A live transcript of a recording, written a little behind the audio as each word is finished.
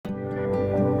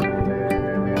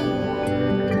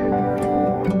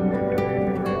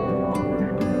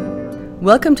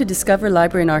Welcome to Discover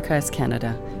Library and Archives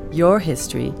Canada, your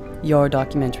history, your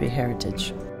documentary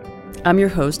heritage. I'm your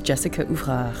host, Jessica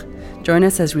Ouvrard. Join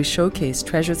us as we showcase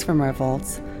treasures from our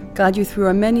vaults, guide you through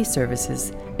our many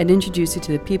services, and introduce you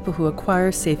to the people who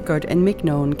acquire, safeguard, and make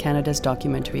known Canada's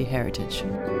documentary heritage.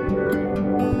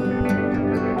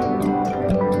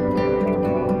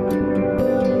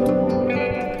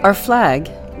 Our flag,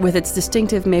 with its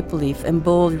distinctive maple leaf and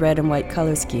bold red and white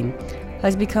color scheme,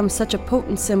 has become such a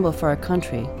potent symbol for our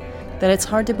country that it's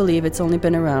hard to believe it's only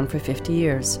been around for 50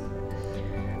 years.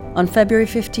 On February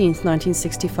 15,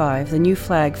 1965, the new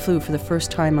flag flew for the first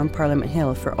time on Parliament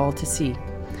Hill for all to see.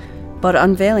 But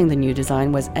unveiling the new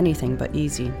design was anything but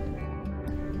easy.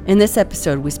 In this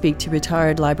episode, we speak to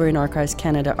retired Library and Archives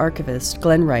Canada archivist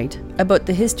Glenn Wright about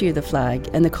the history of the flag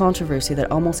and the controversy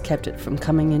that almost kept it from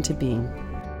coming into being.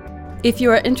 If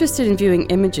you are interested in viewing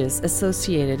images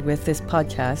associated with this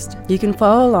podcast, you can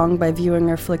follow along by viewing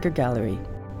our Flickr gallery.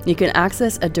 You can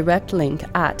access a direct link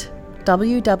at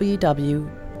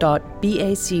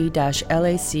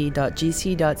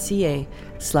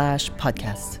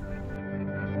www.bac-lac.gc.ca/podcast.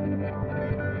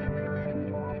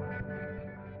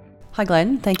 Hi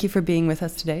Glenn, thank you for being with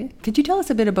us today. Could you tell us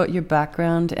a bit about your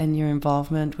background and your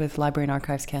involvement with Library and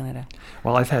Archives Canada?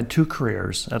 Well, I've had two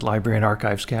careers at Library and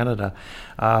Archives Canada.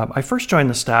 I first joined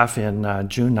the staff in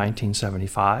June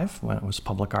 1975 when it was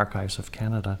Public Archives of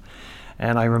Canada,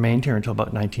 and I remained here until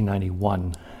about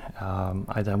 1991.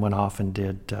 I then went off and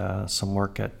did some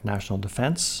work at National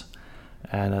Defence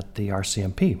and at the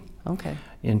RCMP. Okay.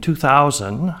 In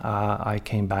 2000, I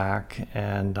came back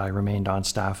and I remained on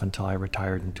staff until I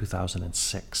retired in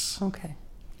 2006. Okay.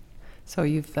 So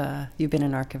you've been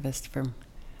an archivist from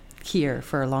here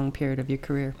for a long period of your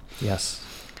career. Yes.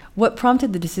 What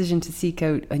prompted the decision to seek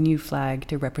out a new flag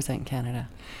to represent Canada?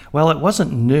 Well, it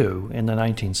wasn't new in the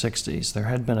 1960s. There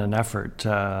had been an effort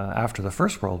after the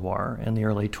First World War in the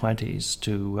early 20s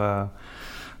to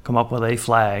come up with a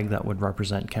flag that would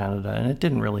represent Canada, and it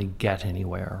didn't really get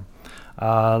anywhere.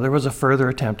 There was a further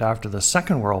attempt after the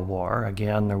Second World War.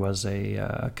 Again, there was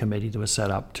a committee that was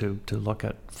set up to look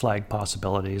at flag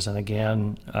possibilities, and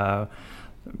again,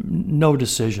 no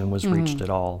decision was reached at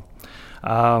all.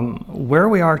 Where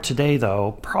we are today,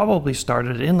 though, probably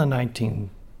started in the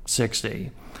 1960s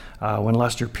when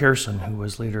Lester Pearson, who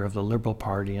was leader of the Liberal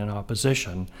Party in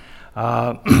opposition,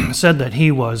 said that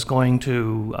he was going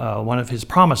to, one of his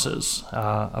promises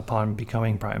upon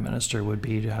becoming Prime Minister would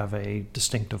be to have a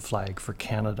distinctive flag for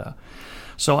Canada.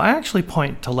 So I actually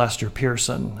point to Lester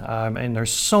Pearson, and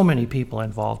there's so many people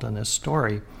involved in this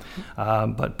story,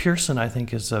 but Pearson, I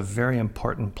think, is a very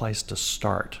important place to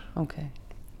start. Okay.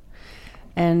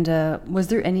 And was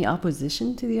there any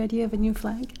opposition to the idea of a new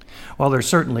flag? Well, there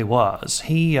certainly was.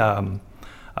 He,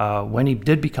 when he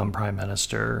did become Prime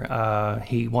Minister,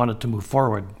 he wanted to move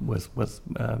forward with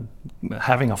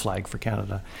having a flag for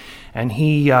Canada. And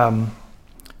he,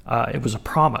 it was a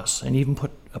promise, and even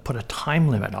put a time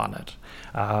limit on it,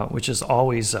 which is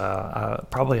always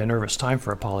probably a nervous time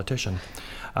for a politician.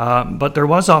 But there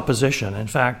was opposition. In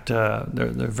fact,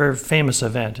 the very famous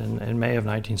event in May of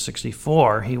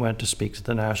 1964, he went to speak to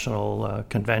the National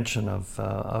Convention of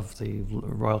the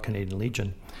Royal Canadian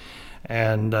Legion.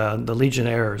 And the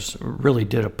Legionnaires really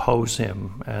did oppose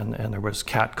him, and there was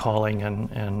catcalling,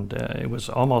 and it was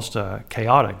almost a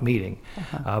chaotic meeting.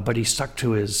 But he stuck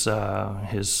to his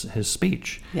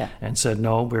speech and said,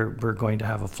 no, we're going to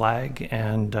have a flag.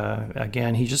 And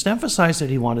again, he just emphasized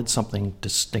that he wanted something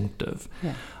distinctive.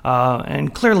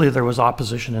 And clearly there was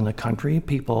opposition in the country.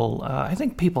 People, I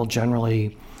think people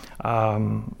generally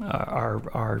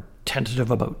are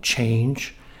tentative about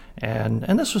change.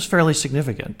 And this was fairly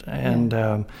significant. And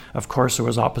of course, there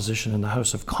was opposition in the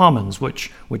House of Commons,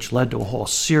 which led to a whole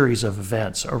series of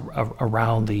events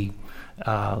around the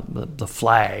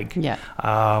flag.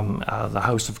 The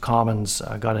House of Commons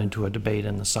got into a debate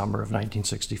in the summer of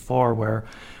 1964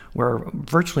 where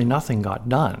virtually nothing got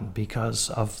done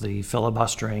because of the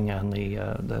filibustering and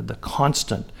the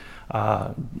constant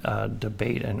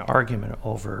debate and argument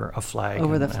over a flag,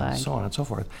 and so on and so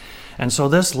forth. And so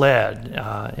this led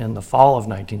in the fall of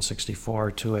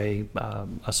 1964 to a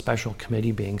special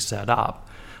committee being set up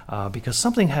because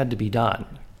something had to be done.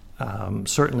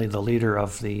 Certainly the leader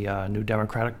of the New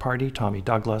Democratic Party, Tommy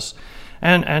Douglas,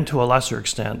 and to a lesser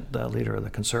extent the leader of the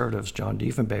Conservatives, John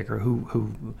Diefenbaker,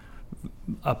 who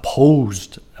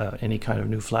opposed any kind of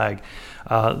new flag.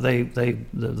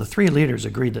 The three leaders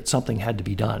agreed that something had to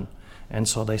be done. And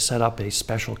so they set up a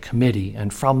special committee,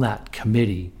 and from that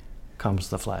committee comes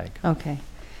the flag. Okay.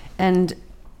 And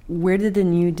where did the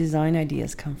new design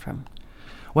ideas come from?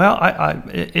 Well,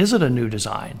 is it a new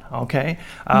design? Okay.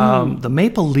 The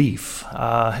maple leaf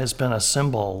has been a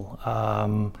symbol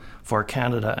for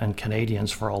Canada and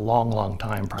Canadians for a long, long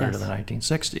time prior to the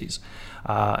 1960s.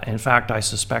 In fact, I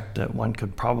suspect that one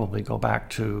could probably go back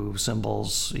to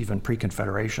symbols even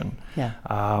pre-Confederation. Yeah.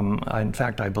 In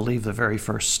fact, I believe the very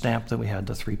first stamp that we had,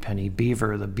 the 3-penny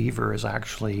beaver, the beaver is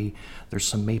actually, there's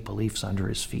some maple leaves under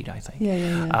his feet, I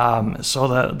think. So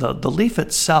the leaf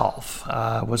itself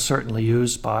was certainly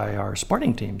used by our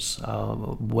sporting teams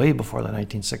way before the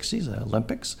 1960s, the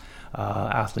Olympics.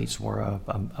 Athletes wore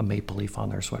a maple leaf on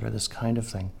their sweater, this kind of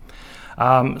thing.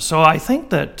 So I think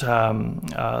that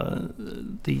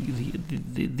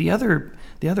the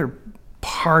other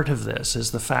part of this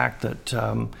is the fact that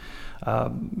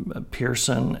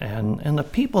Pearson and the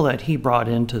people that he brought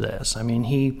into this. I mean,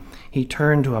 he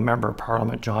turned to a member of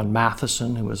Parliament, John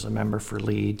Matheson, who was a member for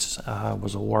Leeds,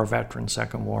 was a war veteran,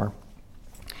 Second War.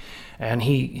 And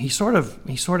he sort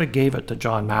of gave it to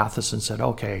John Matheson and said,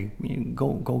 okay,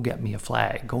 go get me a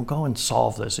flag. Go and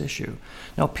solve this issue.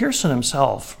 Now, Pearson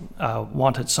himself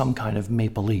wanted some kind of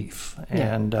maple leaf.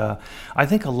 And I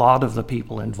think a lot of the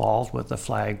people involved with the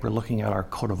flag were looking at our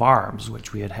coat of arms,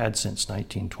 which we had since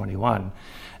 1921.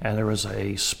 And there was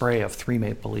a spray of 3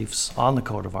 maple leafs on the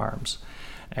coat of arms.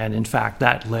 And in fact,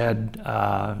 that led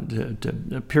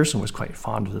to Pearson was quite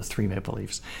fond of the 3 maple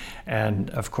leaves. And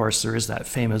of course, there is that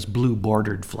famous blue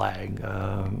bordered flag.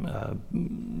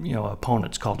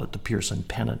 Opponents called it the Pearson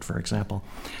pennant, for example.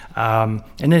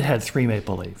 And it had 3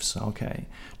 maple leaves. Okay.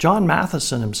 John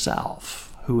Matheson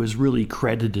himself, who is really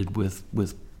credited with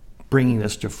bringing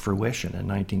this to fruition in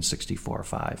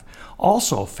 1964-5,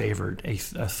 also favored a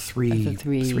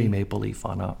three maple leaf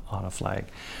on a flag.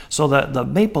 So the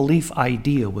maple leaf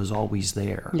idea was always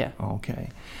there. Yeah. Okay.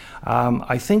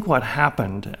 I think what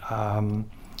happened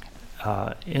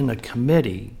in the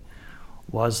committee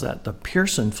was that the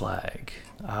Pearson flag,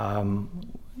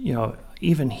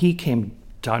 even he came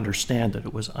to understand that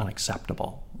it was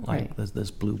unacceptable, like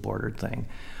this blue bordered thing.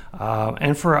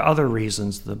 And for other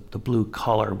reasons, the blue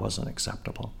color wasn't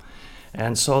acceptable.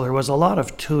 And so there was a lot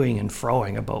of toing and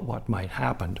froing about what might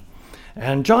happen.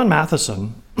 And John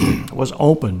Matheson was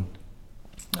open,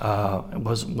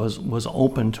 was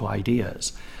open to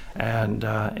ideas. And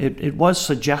it was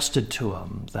suggested to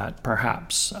him that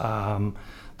perhaps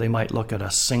they might look at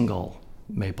a single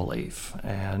maple leaf.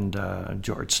 And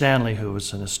George Stanley, who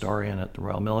was an historian at the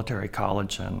Royal Military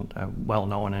College and well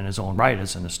known in his own right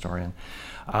as an historian,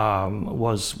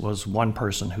 was one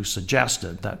person who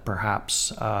suggested that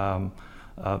perhaps a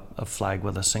flag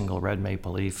with a single red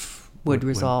maple leaf would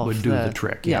do the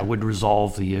trick. Would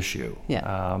resolve the issue.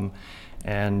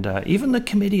 And even the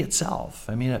committee itself,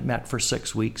 I mean, it met for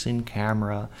 6 weeks in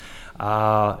camera,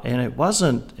 and it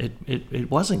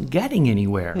wasn't getting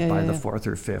anywhere by the 4th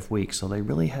or 5th week. So they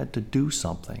really had to do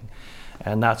something,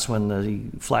 and that's when the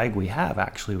flag we have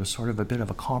actually was sort of a bit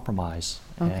of a compromise.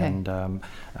 Okay. And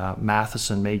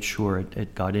Matheson made sure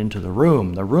it got into the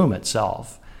room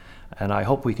itself, and I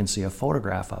hope we can see a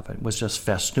photograph of it. It was just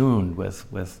festooned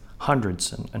with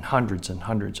hundreds and hundreds and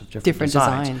hundreds of different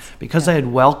designs because they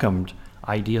had welcomed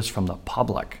ideas from the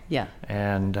public. Yeah.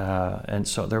 And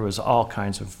so there was all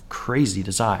kinds of crazy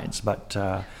designs, but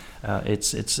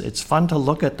it's fun to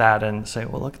look at that and say,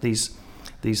 well, look, these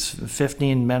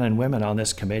 15 men and women on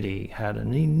this committee had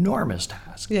an enormous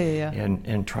task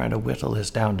in trying to whittle this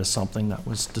down to something that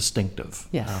was distinctive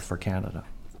for Canada.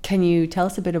 Can you tell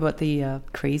us a bit about the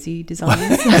crazy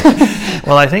designs?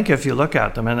 Well, I think if you look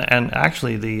at them, and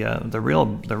actually the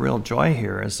real joy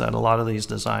here is that a lot of these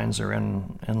designs are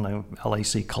in the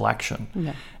LAC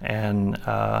collection, and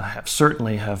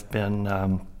certainly have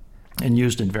been and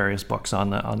used in various books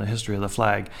on the history of the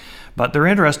flag. But they're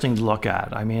interesting to look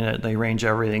at. I mean, they range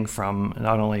everything from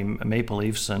not only maple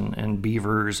leafs and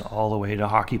beavers all the way to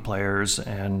hockey players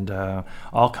and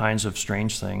all kinds of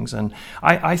strange things. And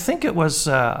I think it was,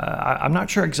 I'm not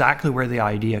sure exactly where the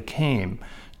idea came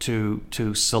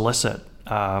to solicit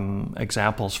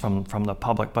examples from the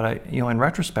public, but in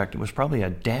retrospect, it was probably a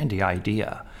dandy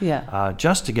idea.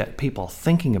 Just to get people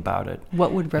thinking about it.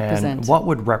 What would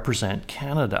represent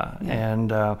Canada?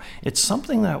 And it's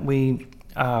something that we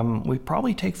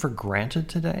probably take for granted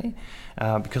today,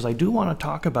 because I do want to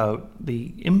talk about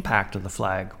the impact of the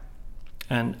flag.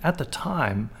 And at the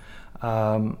time,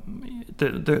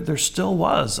 there still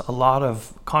was a lot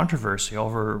of controversy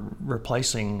over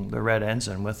replacing the red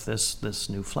ensign with this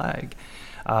new flag.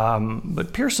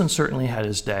 But Pearson certainly had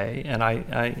his day, and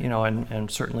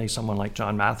and certainly someone like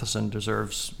John Matheson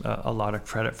deserves a lot of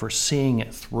credit for seeing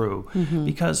it through,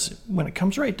 because when it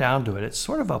comes right down to it, it's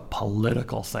sort of a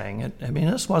political thing.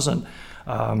 This wasn't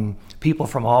people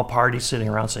from all parties sitting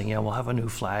around saying, "Yeah, we'll have a new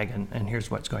flag, and here's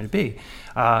what it's going to be."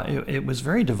 It was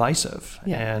very divisive,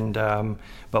 and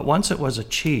but once it was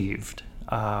achieved,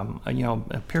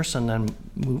 Pearson then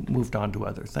moved on to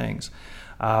other things.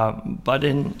 But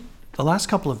in the last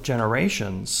couple of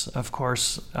generations, of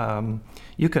course,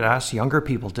 you could ask younger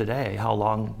people today how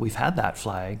long we've had that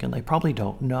flag, and they probably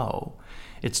don't know.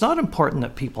 It's not important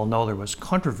that people know there was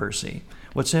controversy.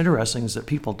 What's interesting is that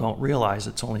people don't realize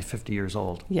it's only 50 years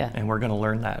old. Yeah. And we're going to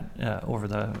learn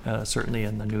that certainly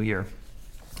in the new year.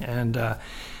 And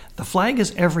the flag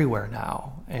is everywhere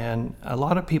now. And a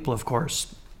lot of people, of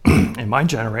course, in my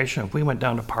generation, if we went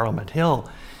down to Parliament Hill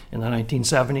in the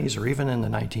 1970s or even in the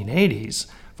 1980s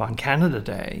on Canada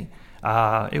Day,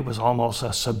 it was almost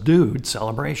a subdued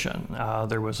celebration.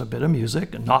 There was a bit of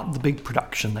music, not the big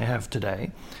production they have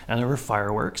today, and there were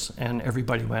fireworks, and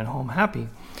everybody went home happy.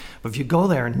 But if you go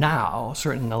there now,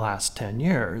 certainly in the last 10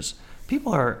 years,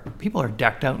 people are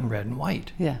decked out in red and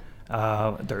white. Yeah.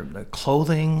 Their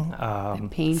clothing,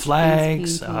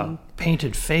 flags,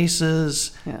 painted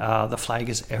faces. Yeah. The flag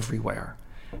is everywhere.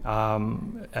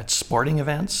 At sporting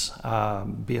events,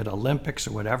 be it Olympics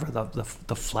or whatever,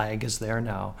 the flag is there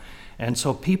now. And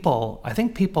so I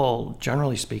think people,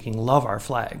 generally speaking, love our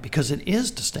flag because it is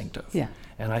distinctive. Yeah.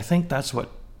 And I think that's what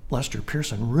Lester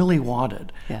Pearson really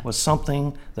wanted, was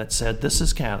something that said, this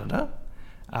is Canada,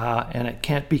 and it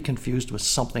can't be confused with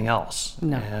something else.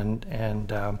 No.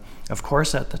 And of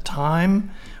course, at the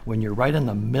time, when you're right in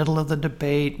the middle of the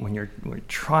debate, when we're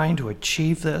trying to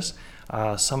achieve this,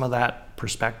 some of that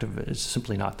perspective is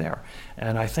simply not there.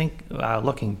 And I think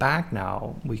looking back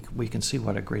now, we can see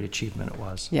what a great achievement it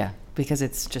was. Yeah, because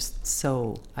it's just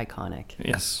so iconic.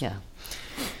 Yes. Yeah.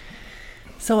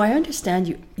 So I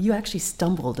understand you actually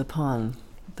stumbled upon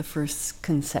the first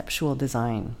conceptual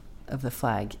design of the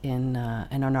flag in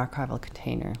an archival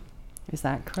container. Is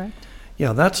that correct?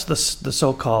 Yeah, that's the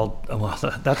so-called,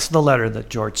 that's the letter that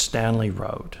George Stanley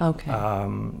wrote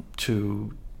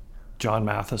to John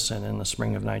Matheson in the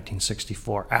spring of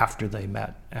 1964 after they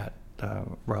met at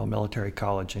Royal Military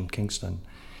College in Kingston.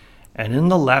 And in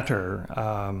the letter,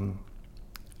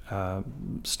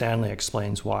 Stanley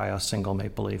explains why a single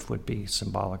maple leaf would be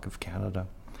symbolic of Canada.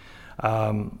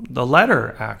 The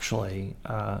letter actually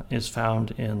is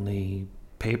found in the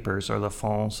papers or the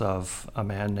fonds of a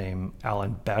man named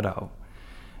Alan Beddoe.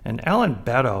 And Alan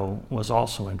Beddoe was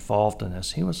also involved in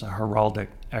this. He was a heraldic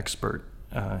expert.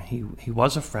 He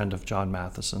was a friend of John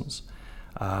Matheson's.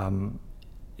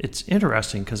 It's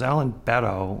interesting because Alan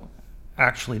Beddoe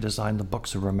actually designed the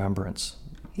Books of Remembrance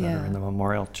that are in the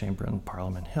Memorial Chamber in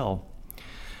Parliament Hill.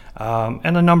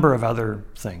 And a number of other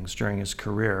things during his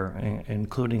career,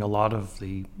 including a lot of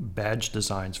the badge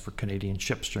designs for Canadian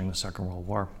ships during the Second World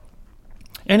War.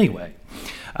 Anyway,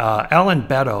 Alan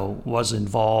Beddoe was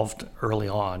involved early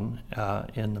on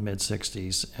in the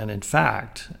mid-60s, and in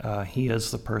fact, he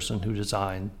is the person who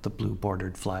designed the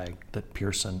blue-bordered flag that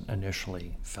Pearson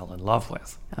initially fell in love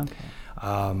with.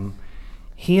 Okay.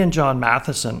 He and John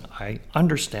Matheson, I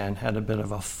understand, had a bit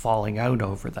of a falling out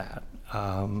over that.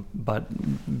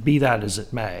 But be that as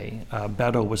it may,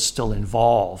 Beddoe was still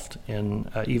involved in,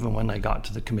 even when they got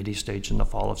to the committee stage in the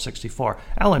fall of '64,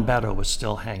 Alan Beddoe was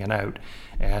still hanging out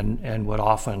and would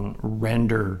often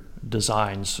render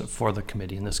designs for the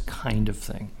committee and this kind of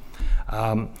thing.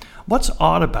 What's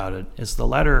odd about it is the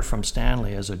letter from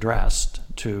Stanley is addressed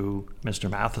to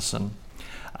Mr. Matheson,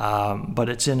 but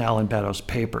it's in Alan Beddoe's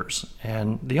papers.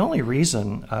 And the only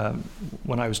reason,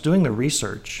 when I was doing the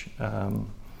research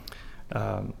 10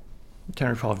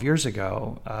 or 12 years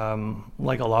ago,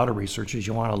 like a lot of researchers,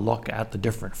 you want to look at the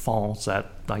different fonds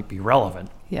that might be relevant.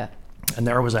 Yeah. And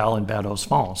there was Alan Beddoe's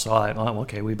font. So I thought,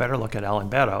 okay, we better look at Alan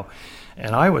Beddoe.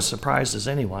 And I was surprised as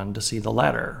anyone to see the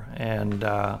letter. And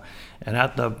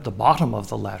at the bottom of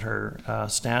the letter,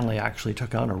 Stanley actually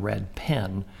took out a red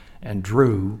pen and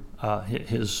drew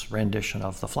his rendition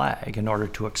of the flag in order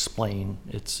to explain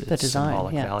its design,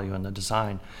 symbolic value in the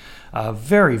design.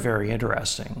 Very, very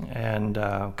interesting, and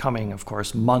coming, of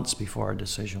course, months before a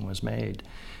decision was made.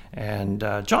 And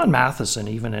John Matheson,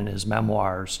 even in his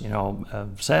memoirs,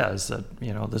 says that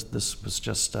this was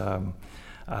just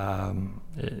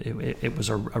it was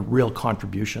a real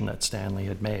contribution that Stanley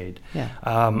had made. Yeah.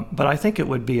 But I think it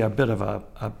would be a bit of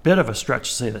a stretch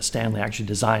to say that Stanley actually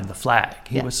designed the flag.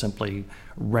 He was simply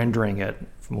rendering it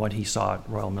from what he saw at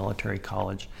Royal Military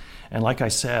College. And like I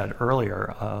said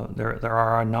earlier, there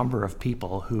are a number of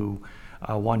people who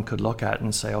one could look at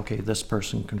and say, okay, this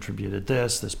person contributed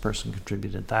this person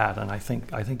contributed that, and I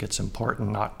think it's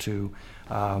important not to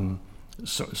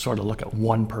sort of look at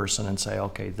one person and say,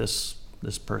 okay, this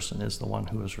person is the one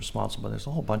who is responsible. There's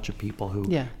a whole bunch of people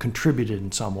who contributed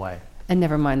in some way. And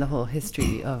never mind the whole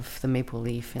history of the maple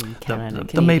leaf in Canada.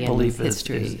 The maple leaf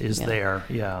is there,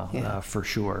 for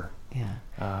sure.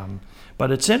 Yeah.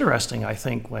 But it's interesting, I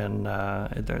think, when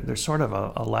there's sort of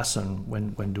a lesson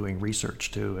when doing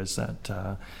research too, is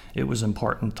that it was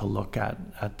important to look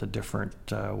at the different,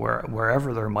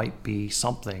 wherever there might be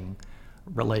something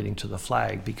relating to the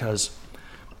flag, because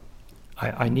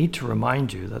I need to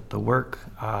remind you that the work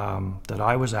that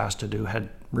I was asked to do had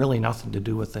really nothing to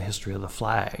do with the history of the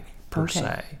flag per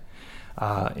se.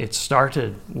 It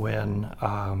started when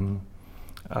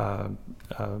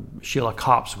Sheila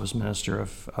Copps was Minister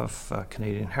of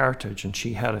Canadian Heritage, and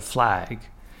she had a flag,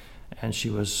 and she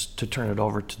was to turn it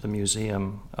over to the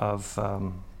Museum of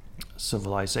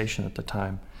Civilization at the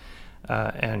time,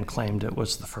 and claimed it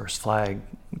was the first flag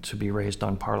to be raised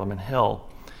on Parliament Hill.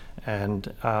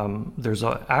 And there's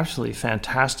a absolutely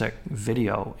fantastic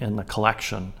video in the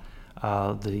collection,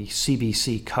 the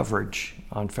CBC coverage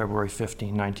on February 15,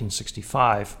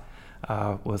 1965,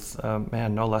 with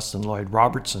no less than Lloyd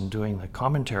Robertson doing the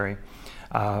commentary.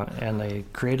 And they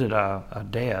created a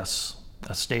dais,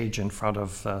 a stage in front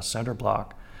of Centre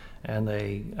Block, and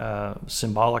they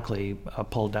symbolically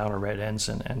pulled down a red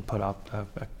ensign and put up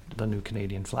the new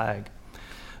Canadian flag.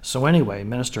 So anyway,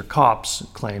 Minister Copps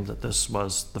claimed that this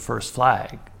was the first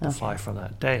flag to fly from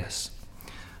that dais.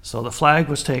 So the flag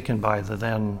was taken by the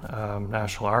then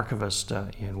National Archivist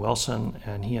Ian Wilson,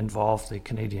 and he involved the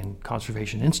Canadian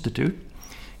Conservation Institute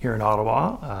here in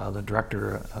Ottawa, the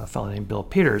director, a fellow named Bill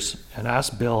Peters, and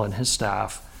asked Bill and his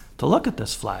staff to look at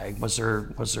this flag. Was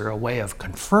there a way of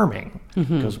confirming?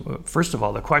 Because first of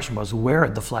all, the question was, where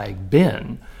had the flag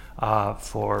been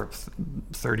for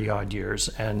 30 odd years,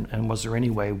 and was there any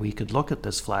way we could look at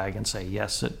this flag and say,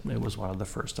 yes, it was one of the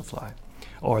first to fly,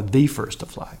 or the first to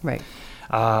fly? Right.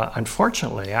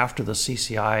 Unfortunately, after the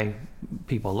CCI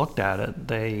people looked at it,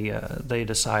 they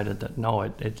decided that no,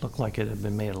 it looked like it had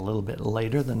been made a little bit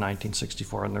later than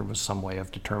 1964, and there was some way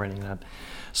of determining that.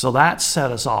 So that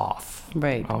set us off.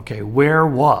 Right. Okay, where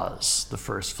was the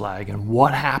first flag and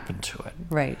what happened to it?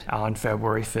 Right. On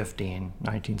February 15,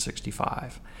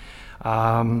 1965.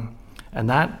 And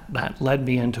that led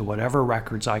me into whatever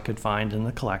records I could find in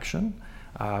the collection.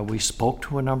 We spoke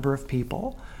to a number of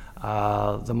people.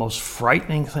 The most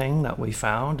frightening thing that we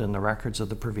found in the records of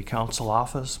the Privy Council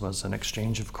Office was an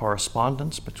exchange of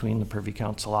correspondence between the Privy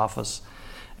Council Office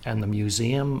and the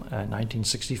museum,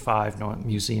 1965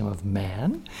 Museum of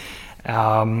Man,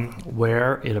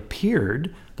 where it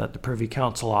appeared that the Privy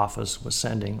Council Office was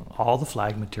sending all the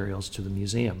flag materials to the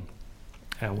museum,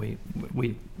 and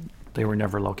they were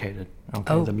never located.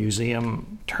 Okay, The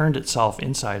museum turned itself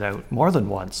inside out more than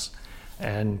once,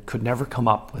 and could never come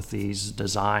up with these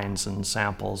designs and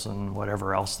samples and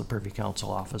whatever else the Privy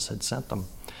Council Office had sent them.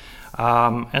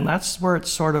 And that's where it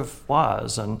sort of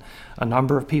was. And a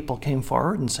number of people came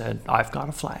forward and said, I've got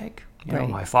a flag. You know,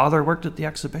 my father worked at the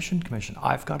Exhibition Commission.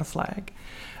 I've got a flag.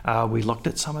 We looked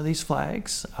at some of these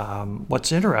flags.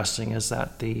 What's interesting is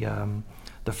that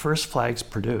the first flags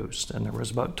produced, and there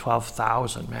was about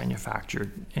 12,000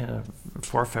 manufactured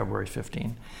for February 15,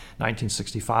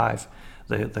 1965.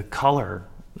 The color,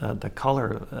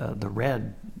 the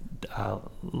red,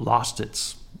 lost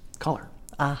its color.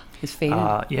 It's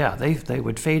faded. Yeah, they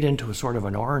would fade into a sort of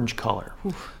an orange color.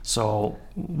 Oof. So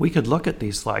we could look at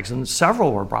these flags, and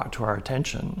several were brought to our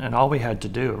attention. And all we had to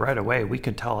do right away, we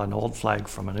could tell an old flag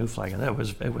from a new flag, and it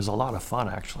was a lot of fun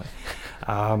actually.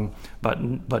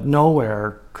 But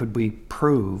nowhere could we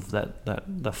prove that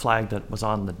the flag that was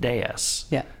on the dais.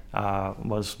 Yeah.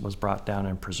 Was brought down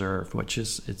and preserved, which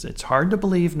is it's hard to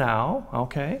believe now,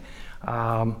 okay?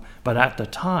 But at the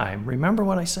time, remember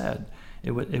what I said.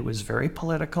 It was very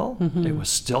political. Mm-hmm. It was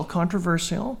still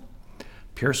controversial.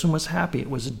 Pearson was happy.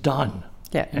 It was done.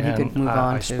 Yeah, and he could move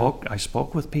on. I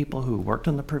spoke with people who worked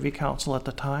in the Privy Council at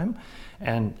the time,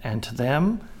 and to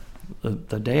them,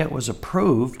 the day it was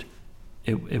approved,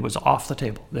 it was off the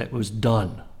table. It was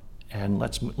done. And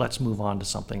let's move on to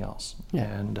something else. Yeah.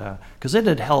 And because it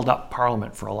had held up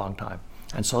Parliament for a long time,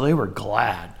 and so they were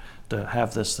glad to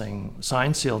have this thing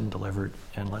signed, sealed, and delivered,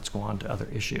 and let's go on to other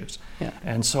issues. Yeah.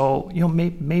 And so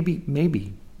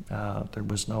maybe there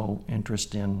was no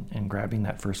interest in grabbing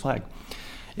that first flag.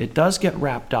 It does get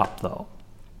wrapped up though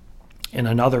in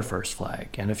another first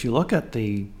flag, and if you look at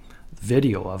the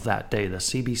video of that day, the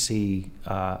CBC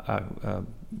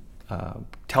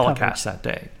telecast that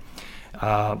day.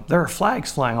 there are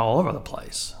flags flying all over the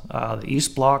place. The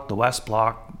East Bloc, the West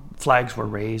Bloc, flags were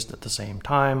raised at the same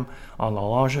time. On the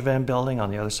Langevin building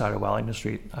on the other side of Wellington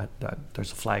Street,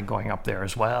 there's a flag going up there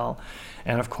as well.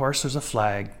 And of course, there's a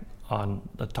flag on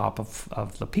the top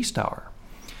of the Peace Tower.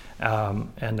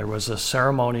 And there was a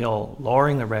ceremonial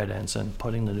lowering the red ensign,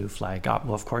 putting the new flag up.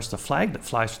 Well, of course, the flag that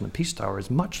flies from the Peace Tower is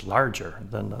much larger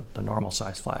than the normal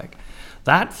size flag.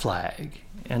 That flag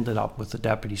ended up with the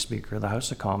Deputy Speaker of the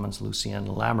House of Commons, Lucien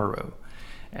Lamoureux.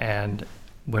 And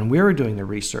when we were doing the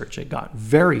research, it got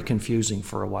very confusing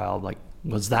for a while, like,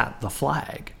 was that the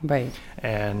flag? Right.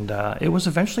 And it was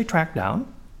eventually tracked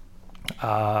down.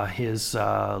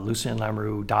 Lucien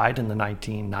Lamoureux died in the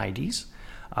 1990s.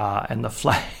 And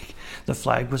the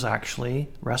flag was actually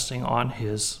resting on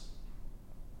his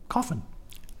coffin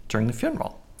during the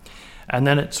funeral. And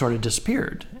then it sort of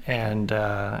disappeared. And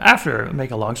after,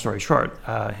 make a long story short,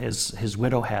 his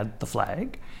widow had the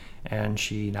flag, and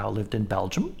she now lived in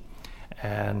Belgium.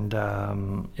 And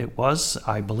it was,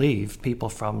 I believe, people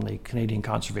from the Canadian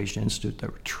Conservation Institute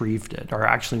that retrieved it, or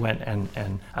actually went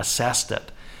and assessed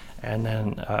it. And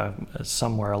then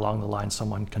somewhere along the line,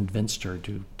 someone convinced her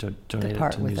to donate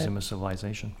it to the Museum of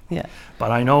Civilization. Yeah.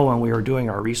 But I know when we were doing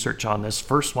our research on this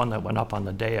first one that went up on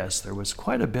the dais, there was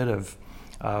quite a bit of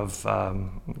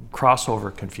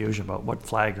crossover confusion about what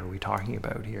flag are we talking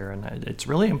about here. And it's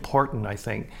really important, I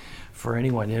think, for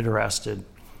anyone interested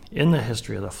in the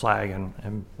history of the flag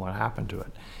and what happened to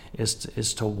it,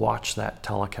 is to watch that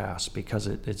telecast, because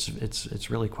it's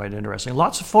really quite interesting.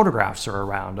 Lots of photographs are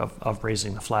around of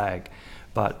raising the flag,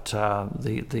 but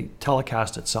the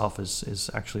telecast itself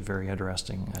is actually very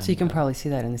interesting. So you can probably see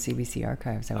that in the CBC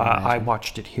archives. I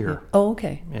watched it here. Yeah. Oh,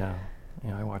 okay. Yeah,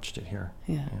 I watched it here.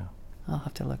 Yeah. I'll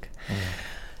have to look. Yeah.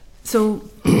 So,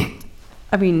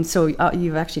 I mean,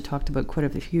 you've actually talked about quite a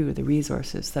few of the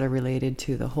resources that are related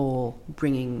to the whole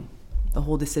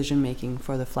decision making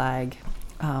for the flag.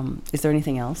 Is there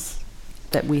anything else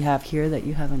that we have here that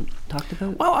you haven't talked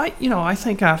about? Well, I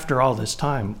think after all this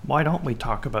time, why don't we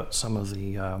talk about some of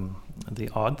the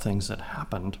odd things that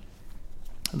happened?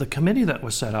 The committee that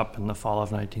was set up in the fall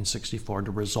of 1964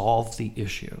 to resolve the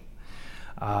issue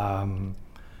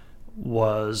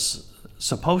was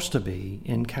supposed to be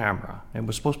in camera. It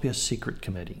was supposed to be a secret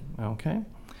committee, okay?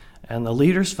 And the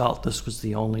leaders felt this was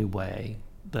the only way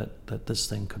that this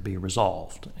thing could be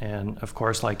resolved. And of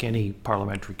course, like any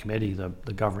parliamentary committee,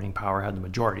 the governing power had the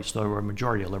majority, so there were a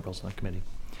majority of Liberals in the committee.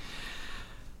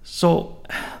 So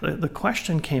the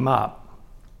question came up,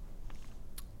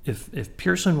 if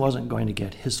Pearson wasn't going to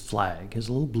get his flag, his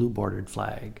little blue bordered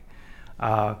flag,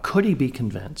 could he be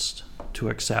convinced to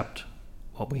accept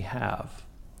what we have?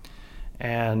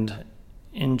 And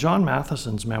in John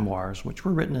Matheson's memoirs, which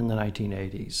were written in the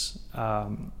 1980s,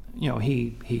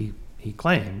 he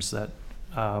claims that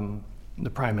the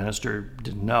Prime Minister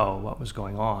didn't know what was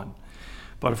going on.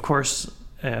 But of course,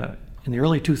 in the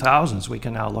early 2000s, we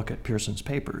can now look at Pearson's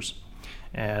papers.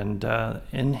 And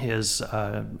in his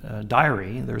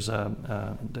diary, it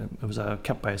was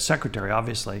kept by his secretary,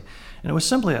 obviously, and it was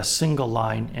simply a single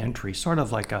line entry, sort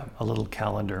of like a little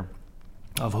calendar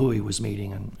of who he was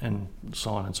meeting and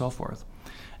so on and so forth.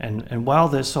 And while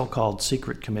this so-called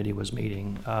secret committee was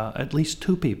meeting, at least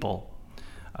two people,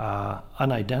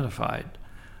 unidentified,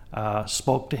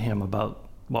 spoke to him about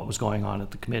what was going on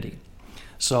at the committee.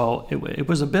 So it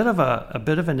was a bit of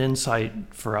an insight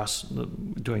for us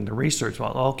doing the research.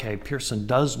 Well, okay, Pearson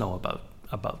does know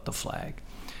about the flag,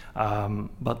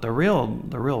 but the real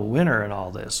winner in all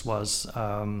this was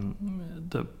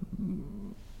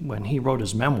when he wrote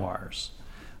his memoirs.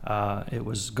 It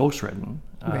was ghostwritten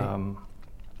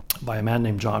by a man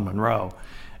named John Munro,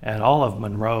 and all of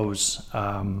Munro's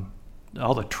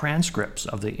all the transcripts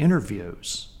of the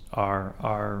interviews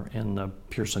are in the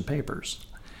Pearson papers.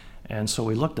 And so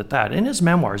we looked at that. In his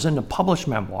memoirs, in the published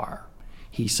memoir,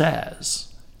 he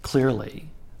says clearly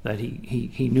that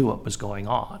he knew what was going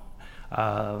on.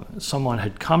 Someone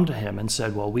had come to him and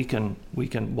said, well, we're going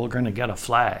to get a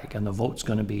flag and the vote's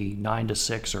going to be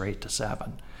 9-6 or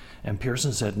 8-7. And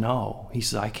Pearson said, no. He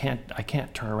said, I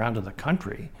can't turn around to the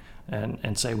country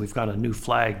and say we've got a new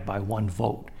flag by one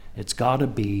vote. It's got to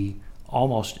be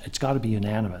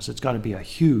unanimous. It's got to be a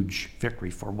huge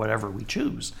victory for whatever we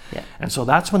choose. Yeah. And so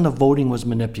that's when the voting was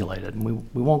manipulated. And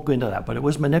we won't go into that, but it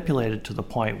was manipulated to the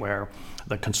point where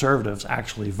the Conservatives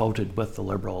actually voted with the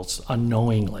Liberals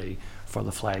unknowingly for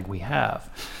the flag we have.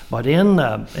 But in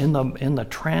the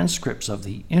transcripts of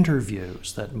the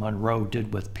interviews that Munro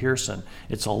did with Pearson,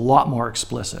 it's a lot more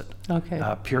explicit. Okay.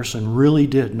 Pearson really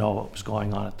did know what was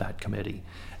going on at that committee.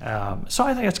 So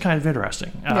I think it's kind of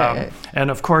interesting.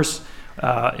 And of course,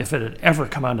 if it had ever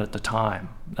come out at the time,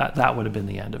 that would have been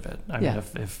the end of it. I mean,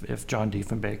 if John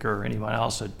Diefenbaker or anyone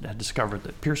else had discovered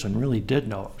that Pearson really did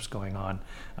know what was going on,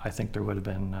 I think there would have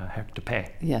been heck to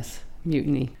pay. Yes,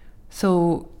 mutiny.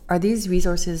 So are these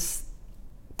resources,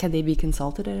 can they be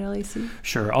consulted at LAC?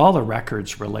 Sure. All the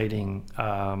records relating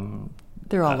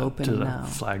they're all open to the now.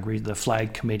 the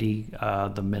flag committee,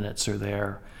 the minutes are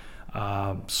there.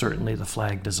 Certainly the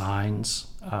flag designs,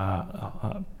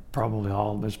 there's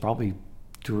probably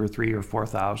 2,000 or 3,000 or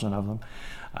 4,000 of them,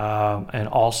 and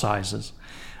all sizes,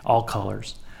 all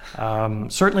colors.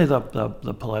 Certainly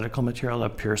the political material, the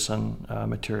Pearson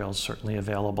material is certainly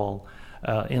available.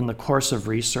 In the course of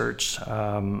research,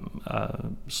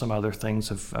 some other things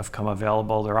have come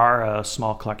available. There are a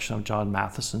small collection of John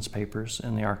Matheson's papers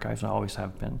in the archives, and always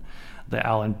have been. The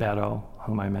Alan Beddoe,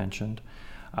 whom I mentioned.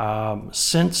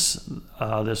 Since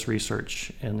this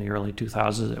research in the early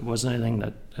 2000s, it wasn't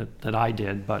anything that I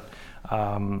did, but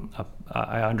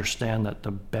I understand that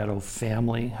the Beddoe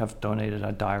family have donated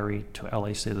a diary to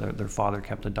LAC. Their father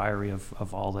kept a diary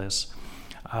of all this.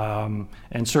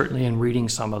 And certainly in reading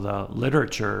some of the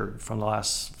literature from the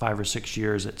last 5 or 6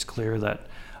 years, it's clear that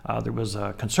there was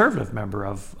a conservative member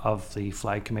of the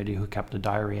flag committee who kept a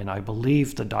diary, and I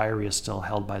believe the diary is still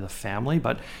held by the family.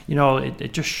 But,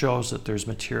 it just shows that there's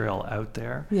material out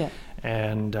there. Yeah.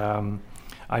 And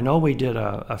I know we did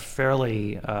a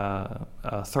fairly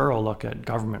thorough look at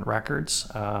government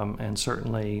records, and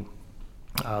certainly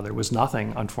there was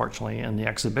nothing, unfortunately, in the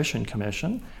Exhibition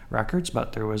Commission records,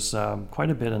 but there was quite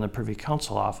a bit in the Privy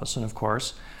Council office. And of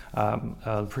course,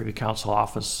 the Privy Council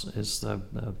office is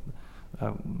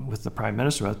with the Prime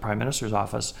Minister, with the Prime Minister's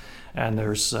office, and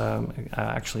there's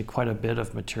actually quite a bit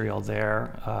of material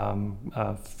there,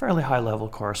 fairly high-level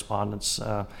correspondence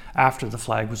after the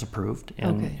flag was approved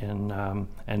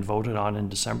and voted on in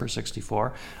December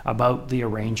 '64 about the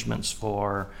arrangements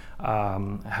for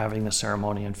having the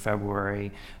ceremony in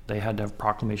February. They had to have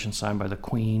proclamation signed by the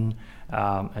Queen,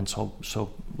 and so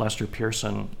Lester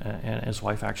Pearson and his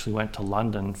wife actually went to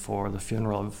London for the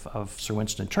funeral of Sir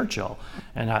Winston Churchill,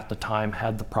 and at the time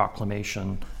had the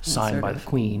proclamation signed by the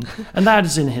Queen, and that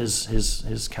is in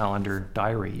his calendar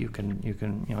diary. You can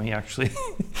he actually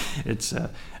it's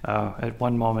at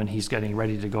one moment he's getting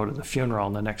ready to go to the funeral,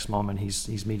 and the next moment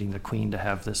he's meeting the Queen to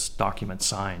have this document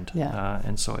signed.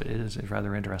 And so it is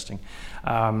rather interesting.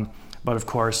 But of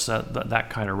course, that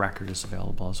kind of record is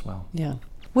available as well. Yeah.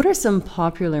 What are some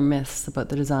popular myths about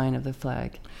the design of the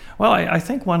flag? Well, I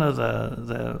think one of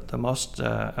the most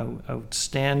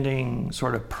outstanding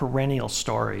sort of perennial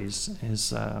stories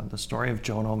is the story of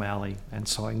Joan O'Malley and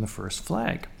sewing the first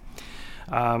flag.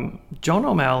 Joan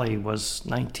O'Malley was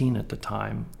 19 at the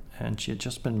time, and she had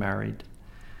just been married.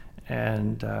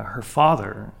 And her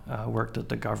father worked at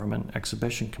the Government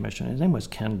Exhibition Commission. His name was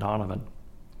Ken Donovan.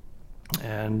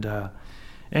 And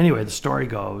anyway, the story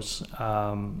goes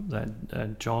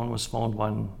that Joan was phoned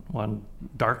one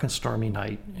dark and stormy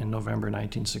night in November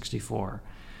 1964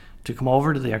 to come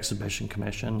over to the Exhibition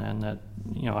Commission, and that,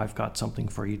 I've got something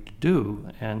for you to do.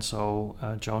 And so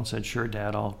Joan said, "Sure,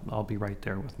 Dad, I'll be right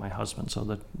there with my husband." So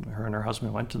that her and her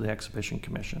husband went to the Exhibition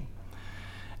Commission.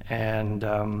 And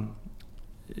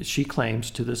she claims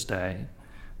to this day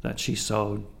that she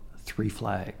sewed 3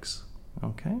 flags.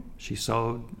 Okay, she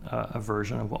sewed a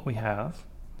version of what we have.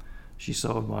 She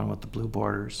sewed one with the blue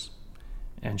borders,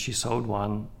 and she sewed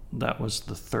one that was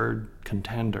the third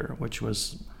contender, which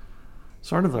was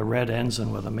sort of a red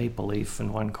ensign with a maple leaf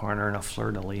in one corner and a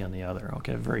fleur-de-lis in the other.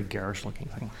 Okay, a very garish-looking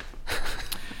thing.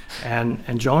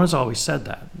 And Joan has always said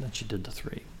that she did the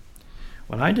 3.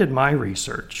 When I did my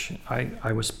research,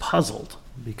 I was puzzled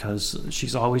because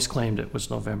she's always claimed it was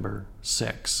November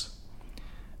 6.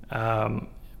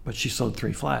 But she sewed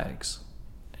 3 flags.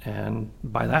 And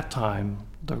by that time,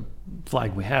 the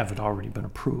flag we have had already been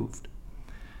approved.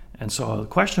 And so the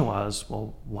question was,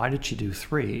 well, why did she do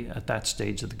 3 at that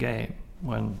stage of the game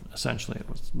when essentially it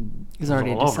was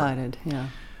already all decided, over?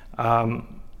 Yeah.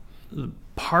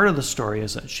 Part of the story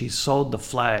is that she sewed the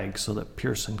flags so that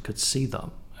Pearson could see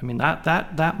them. I mean,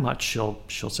 that much she'll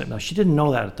say. Now, she didn't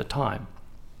know that at the time.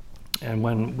 And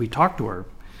when we talked to her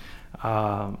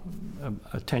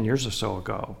 10 years or so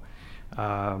ago,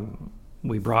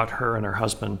 we brought her and her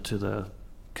husband to the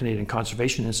Canadian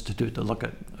Conservation Institute to look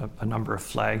at a number of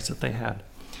flags that they had.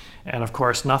 And of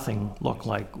course, nothing looked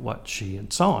like what she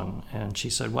had sewn. And she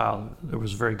said, well, there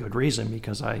was a very good reason,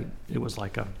 because it was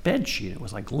like a bed sheet. It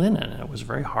was like linen, and it was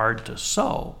very hard to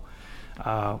sew,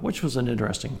 which was an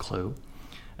interesting clue.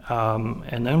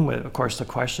 And then, of course, the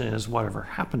question is, whatever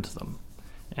happened to them?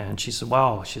 And she said,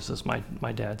 well,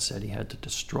 my dad said he had to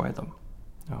destroy them.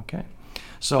 Okay.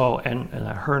 So, and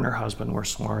her and her husband were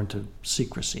sworn to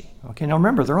secrecy. Okay, now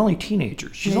remember, they're only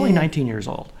teenagers. She's only 19 years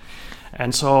old.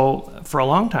 And so for a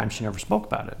long time, she never spoke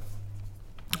about it.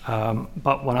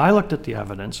 But when I looked at the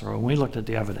evidence, or when we looked at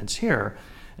the evidence here,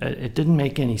 it didn't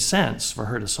make any sense for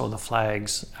her to sew the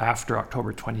flags after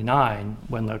October 29,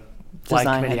 when the Flag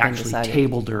Committee actually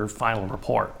tabled their final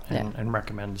report and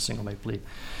recommended a single maple leaf.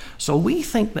 So we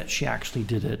think that she actually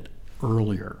did it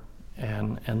earlier,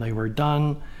 and they were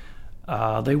done.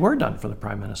 They were done for the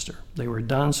Prime Minister. They were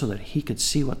done so that he could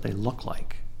see what they look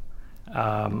like,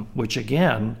 which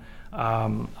again,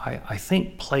 I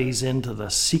think plays into the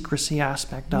secrecy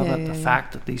aspect of it, the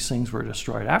fact that these things were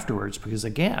destroyed afterwards, because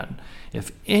again,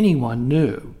 if anyone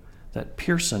knew that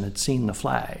Pearson had seen the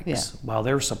flags while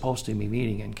they were supposed to be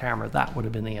meeting in camera, that would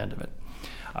have been the end of it.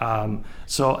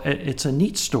 So it's a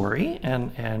neat story,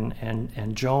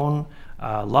 and Joan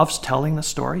loves telling the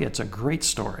story. It's a great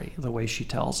story, the way she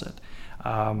tells it.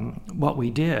 What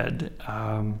we did,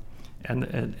 and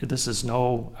this is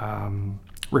no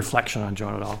reflection on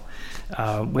Joan at all,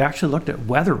 we actually looked at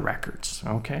weather records,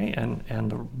 okay?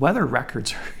 And the weather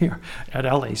records here at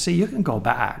LAC, you can go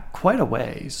back quite a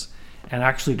ways and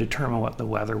actually determine what the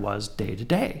weather was day to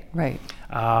day. Right.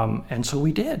 And so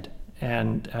we did.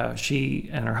 And she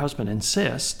and her husband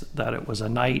insist that it was a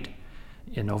night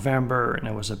in November, and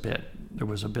there was a bit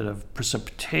of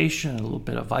precipitation, a little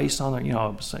bit of ice on there, it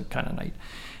was that kind of night.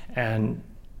 And,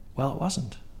 well, it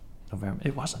wasn't November.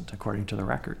 It wasn't, according to the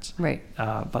records. Right.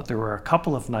 But there were a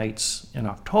couple of nights in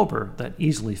October that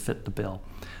easily fit the bill.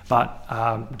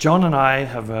 But Joan and I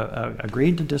have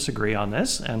agreed to disagree on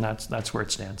this, and that's where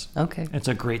it stands. Okay. It's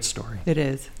a great story. It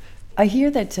is. I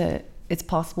hear that it's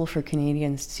possible for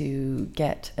Canadians to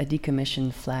get a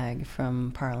decommissioned flag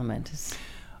from Parliament.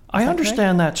 I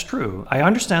understand that's true. I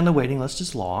understand the waiting list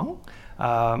is long,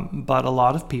 but a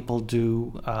lot of people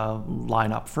do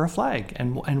line up for a flag,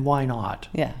 and why not?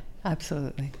 Yeah,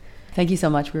 absolutely. Thank you so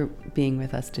much for being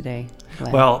with us today,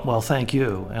 Glenn. Well, thank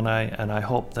you, and I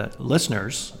hope that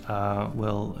listeners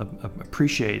will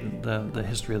appreciate the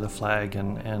history of the flag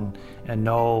and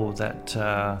know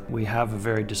that we have a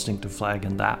very distinctive flag,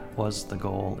 and that was the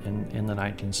goal in the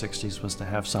 1960s, was to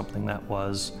have something that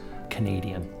was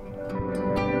Canadian.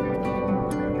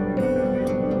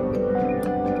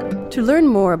 To learn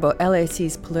more about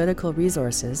LAC's political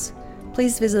resources,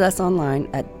 please visit us online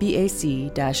at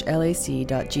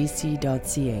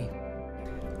bac-lac.gc.ca.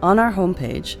 On our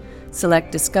homepage,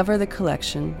 select Discover the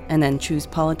Collection and then choose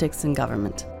Politics and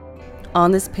Government.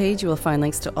 On this page, you will find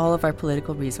links to all of our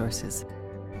political resources.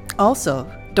 Also,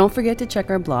 don't forget to check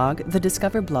our blog,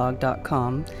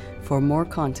 thediscoverblog.com, for more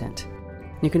content.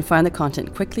 You can find the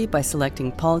content quickly by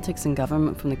selecting Politics and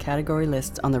Government from the category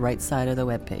list on the right side of the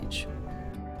webpage.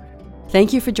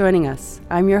 Thank you for joining us.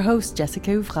 I'm your host,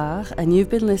 Jessica Ouvrard, and you've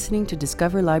been listening to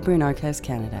Discover Library and Archives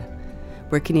Canada,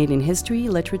 where Canadian history,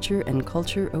 literature, and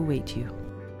culture await you.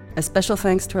 A special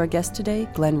thanks to our guest today,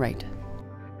 Glenn Wright.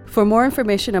 For more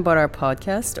information about our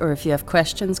podcast, or if you have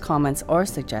questions, comments, or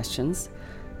suggestions,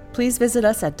 please visit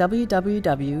us at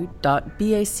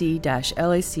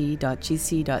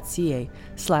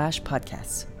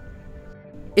www.bac-lac.gc.ca/podcasts.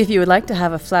 If you would like to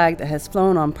have a flag that has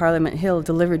flown on Parliament Hill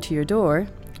delivered to your door,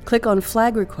 click on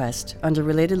Flag Request under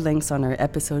related links on our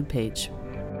episode page.